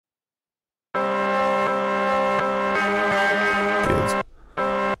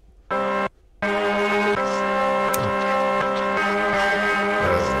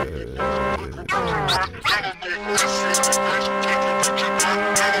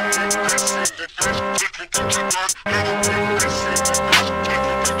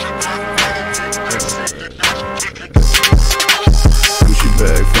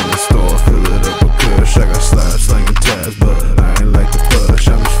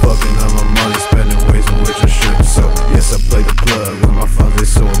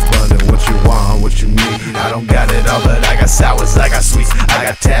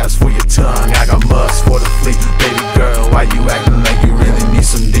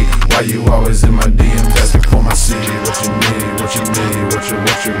bitches in my DMs asking for my CD. What you need, what you need, what you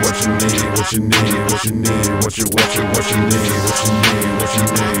need, what you need, what you need, what you need, what you need, what you need,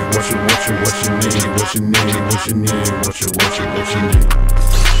 what you need, what you need, what you need, what you need.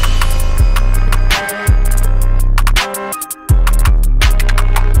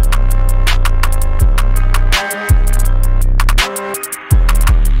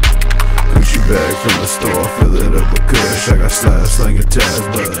 Back from the store, fill it up with kush. I got slash, sling a tabs,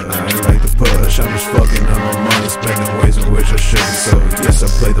 but I ain't like the push. I'm just fucking on my money, spending ways in which I shouldn't. So yes, I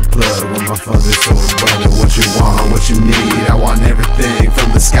play the plug when my funds are so abundant. What you want, what you need, I want everything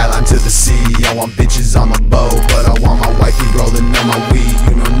from the skyline to the sea. I want bitches on my boat, but I want my wifey rolling on my weed.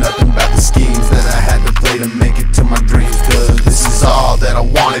 You know nothing about the schemes that I had to play to make it to my dreams. Cause this is all that I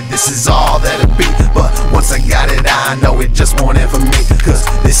wanted, this is all that it be. But once I got it, I know it just won't end for me. Cause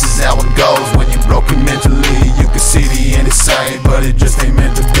this is how it goes.